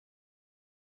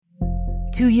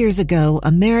2 years ago,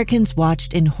 Americans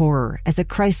watched in horror as a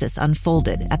crisis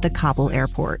unfolded at the Kabul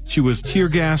airport. She was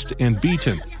tear-gassed and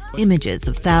beaten. Images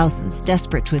of thousands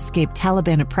desperate to escape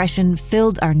Taliban oppression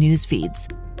filled our news feeds.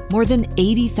 More than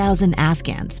 80,000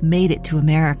 Afghans made it to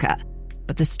America.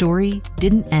 But the story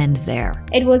didn't end there.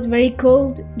 It was very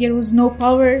cold. There was no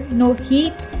power, no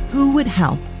heat. Who would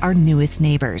help our newest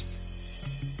neighbors?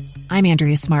 I'm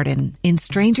Andrea Smartin. In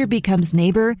Stranger Becomes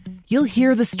Neighbor, you'll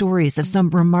hear the stories of some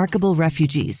remarkable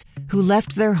refugees who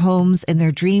left their homes and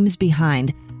their dreams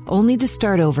behind, only to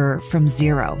start over from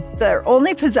zero. Their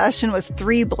only possession was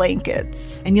 3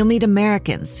 blankets. And you'll meet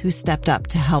Americans who stepped up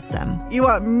to help them. You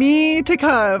want me to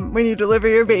come when you deliver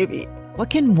your baby. What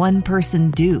can one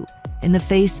person do in the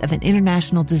face of an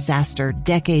international disaster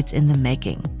decades in the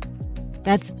making?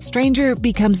 That's Stranger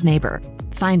Becomes Neighbor.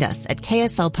 Find us at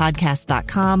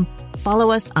kslpodcast.com.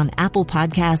 Follow us on Apple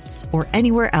Podcasts or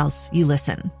anywhere else you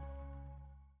listen.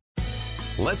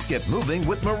 Let's get moving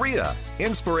with Maria.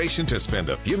 Inspiration to spend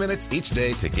a few minutes each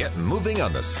day to get moving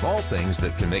on the small things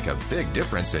that can make a big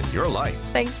difference in your life.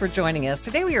 Thanks for joining us.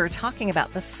 Today we are talking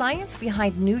about the science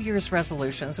behind New Year's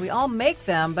resolutions. We all make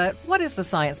them, but what is the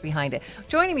science behind it?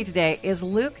 Joining me today is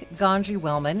Luke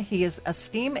Ganji-Wellman. He is a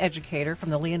STEAM educator from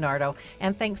the Leonardo,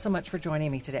 and thanks so much for joining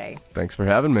me today. Thanks for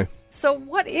having me. So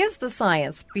what is the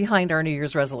science behind our New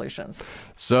Year's resolutions?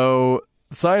 So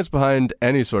the science behind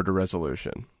any sort of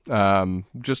resolution.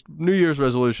 Just New Year's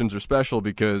resolutions are special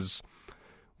because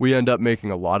we end up making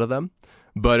a lot of them.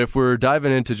 But if we're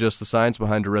diving into just the science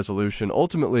behind a resolution,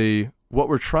 ultimately what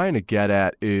we're trying to get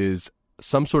at is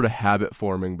some sort of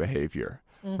habit-forming behavior,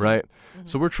 right? Mm-hmm.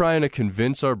 So we're trying to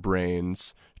convince our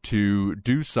brains to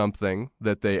do something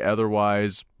that they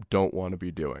otherwise don't want to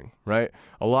be doing, right?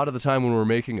 A lot of the time when we're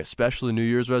making especially New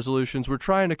Year's resolutions, we're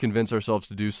trying to convince ourselves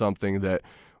to do something that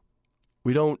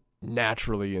we don't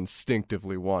naturally,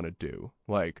 instinctively want to do.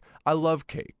 Like, I love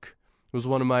cake. It was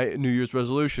one of my New Year's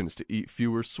resolutions to eat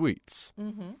fewer sweets.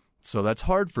 Mm-hmm. So that's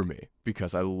hard for me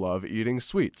because I love eating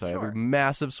sweets. Sure. I have a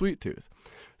massive sweet tooth.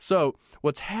 So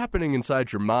what's happening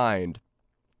inside your mind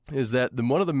is that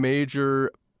one of the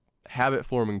major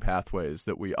habit-forming pathways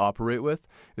that we operate with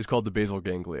is called the basal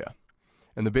ganglia.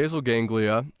 And the basal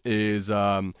ganglia is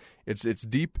it's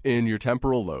deep in your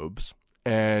temporal lobes.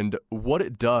 And what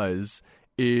it does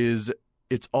is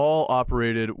it's all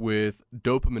operated with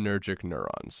dopaminergic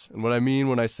neurons. And what I mean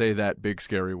when I say that big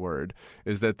scary word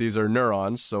is that these are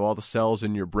neurons, so all the cells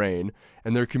in your brain,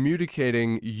 and they're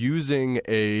communicating using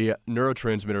a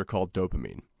neurotransmitter called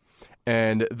dopamine.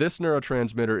 And this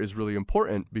neurotransmitter is really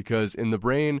important because in the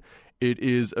brain, it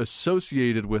is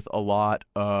associated with a lot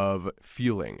of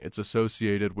feeling. It's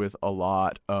associated with a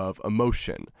lot of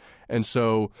emotion. And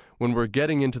so when we're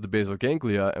getting into the basal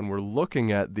ganglia and we're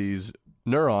looking at these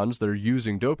neurons that are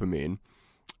using dopamine,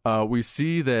 we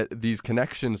see that these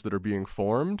connections that are being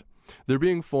formed, they're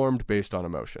being formed based on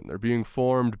emotion. They're being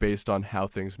formed based on how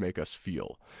things make us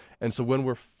feel. And so when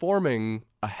we're forming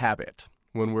a habit,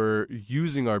 when we're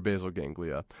using our basal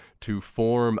ganglia to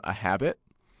form a habit,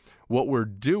 what we're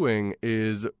doing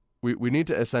is we need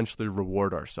to essentially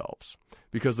reward ourselves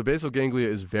because the basal ganglia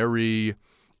is very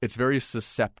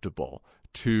susceptible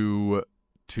to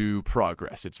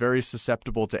progress. It's very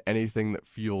susceptible to anything that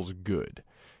feels good.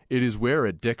 It is where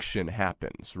addiction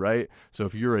happens, right? So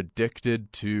if you're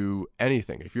addicted to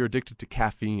anything, if you're addicted to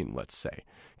caffeine, let's say,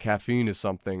 caffeine is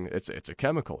something, it's a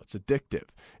chemical, it's addictive.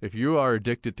 If you are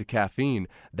addicted to caffeine,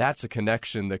 that's a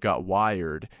connection that got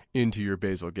wired into your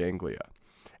basal ganglia.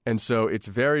 And so it's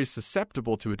very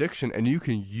susceptible to addiction, and you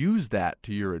can use that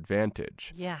to your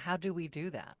advantage. Yeah, how do we do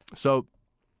that? So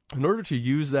in order to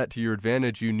use that to your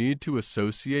advantage, you need to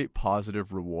associate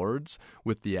positive rewards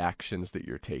with the actions that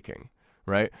you're taking,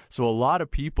 right? So a lot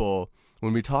of people,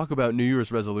 when we talk about New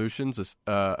Year's resolutions,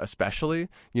 especially,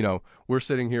 we're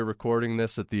sitting here recording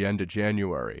this at the end of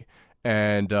January,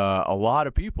 and a lot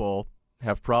of people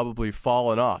have probably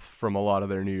fallen off from a lot of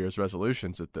their New Year's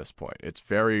resolutions at this point.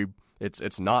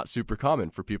 It's not super common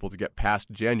for people to get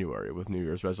past January with New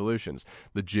Year's resolutions.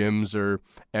 The gyms are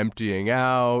emptying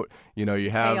out. You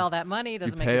pay all that money. It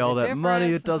doesn't make a big difference. You pay all that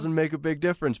money. It doesn't make a big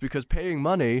difference because paying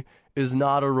money is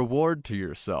not a reward to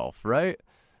yourself, right?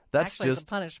 Actually, it's a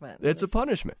punishment. It's a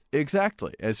punishment,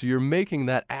 exactly. As you're making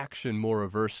that action more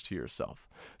averse to yourself.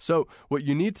 So what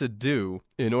you need to do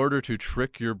in order to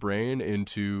trick your brain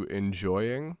into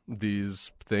enjoying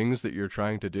these things that you're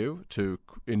trying to do, to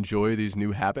enjoy these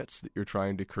new habits that you're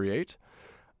trying to create,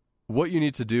 what you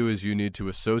need to do is you need to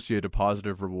associate a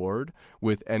positive reward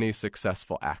with any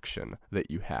successful action that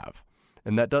you have.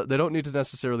 And they don't need to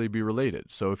necessarily be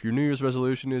related. So if your New Year's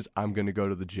resolution is, I'm going to go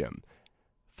to the gym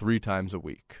 3 times a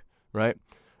week, right?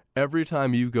 every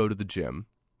time you go to the gym,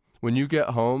 when you get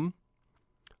home,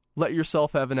 let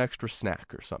yourself have an extra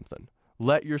snack or something.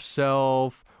 Let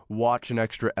yourself watch an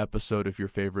extra episode of your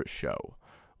favorite show.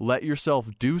 Let yourself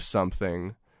do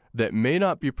something that may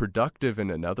not be productive in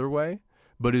another way,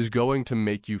 but is going to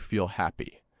make you feel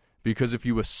happy. Because if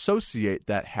you associate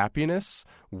that happiness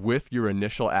with your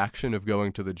initial action of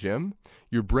going to the gym,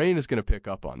 your brain is going to pick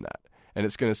up on that. And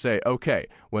it's going to say, okay,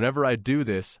 whenever I do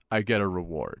this, I get a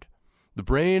reward. The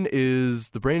brain is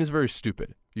very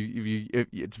stupid.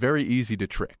 It's very easy to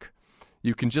trick.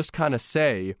 You can just kind of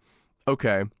say,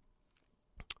 okay,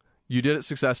 you did it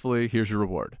successfully, here's your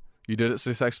reward. You did it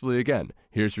successfully again,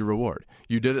 here's your reward.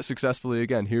 You did it successfully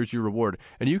again, here's your reward.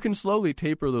 And you can slowly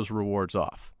taper those rewards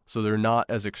off so they're not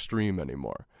as extreme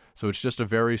anymore. So it's just a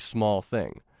very small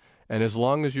thing. And as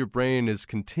long as your brain is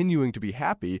continuing to be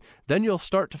happy, then you'll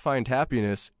start to find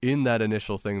happiness in that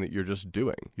initial thing that you're just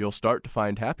doing. You'll start to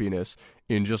find happiness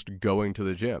in just going to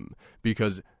the gym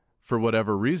because for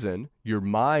whatever reason, your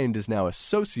mind is now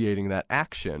associating that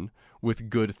action with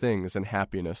good things and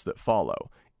happiness that follow,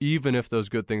 even if those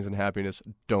good things and happiness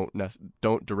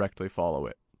don't directly follow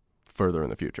it further in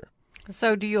the future.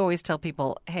 So do you always tell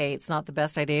people, hey, it's not the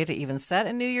best idea to even set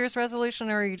a New Year's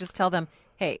resolution, or you just tell them,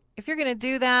 hey, if you're going to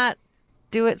do that,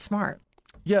 do it smart?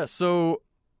 Yeah, so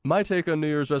my take on New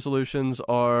Year's resolutions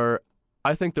are,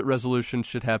 I think that resolutions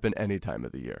should happen any time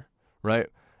of the year, right?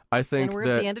 I think and we're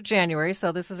at the end of January,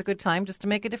 so this is a good time just to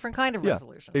make a different kind of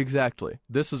resolution. Exactly.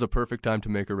 This is a perfect time to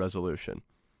make a resolution.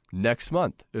 Next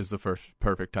month is the first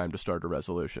perfect time to start a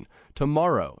resolution.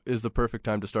 Tomorrow is the perfect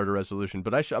time to start a resolution.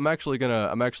 But I'm actually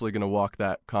gonna walk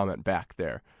that comment back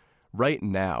there. Right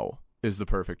now is the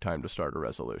perfect time to start a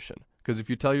resolution. Because if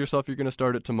you tell yourself you're going to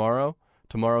start it tomorrow,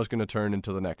 tomorrow's going to turn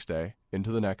into the next day,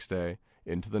 into the next day,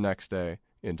 into the next day,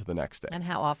 into the next day. And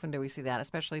how often do we see that?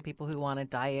 Especially people who want to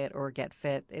diet or get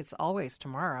fit. It's always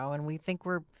tomorrow, and we think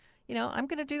we're, I'm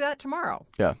going to do that tomorrow.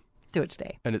 Yeah. Do it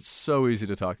today. And it's so easy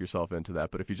to talk yourself into that.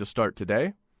 But if you just start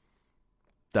today,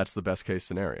 that's the best case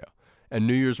scenario. And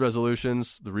New Year's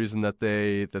resolutions, the reason that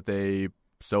they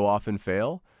so often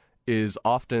fail is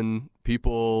often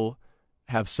people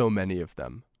have so many of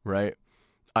them, right?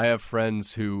 I have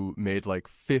friends who made like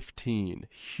 15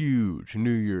 huge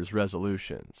New Year's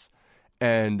resolutions.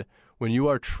 And when you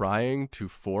are trying to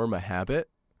form a habit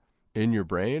in your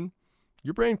brain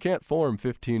can't form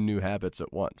 15 new habits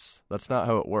at once. That's not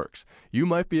how it works. You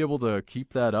might be able to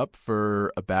keep that up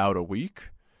for about a week,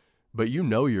 but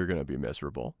you're going to be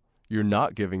miserable. You're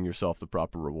not giving yourself the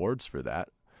proper rewards for that.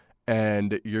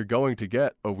 And you're going to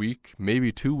get a week,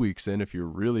 maybe 2 weeks in if you're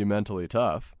really mentally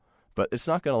tough, but it's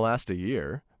not going to last a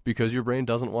year because your brain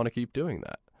doesn't want to keep doing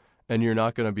that. And you're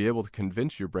not going to be able to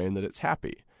convince your brain that it's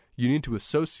happy. You need to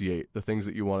associate the things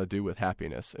that you want to do with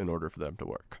happiness in order for them to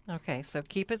work. Okay, so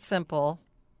keep it simple.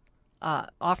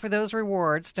 Offer those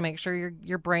rewards to make sure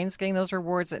your brain's getting those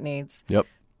rewards it needs. Yep.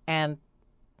 And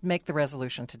make the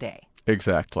resolution today.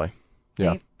 Exactly.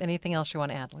 Yeah. Anything else you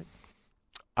want to add, Luke?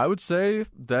 I would say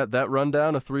that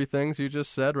rundown of 3 things you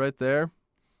just said right there.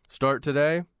 Start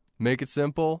today, make it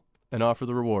simple, and offer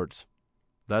the rewards.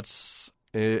 That's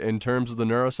in terms of the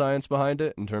neuroscience behind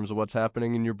it, in terms of what's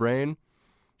happening in your brain.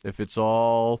 If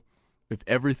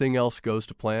everything else goes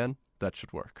to plan, that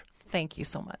should work. Thank you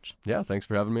so much. Yeah, thanks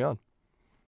for having me on.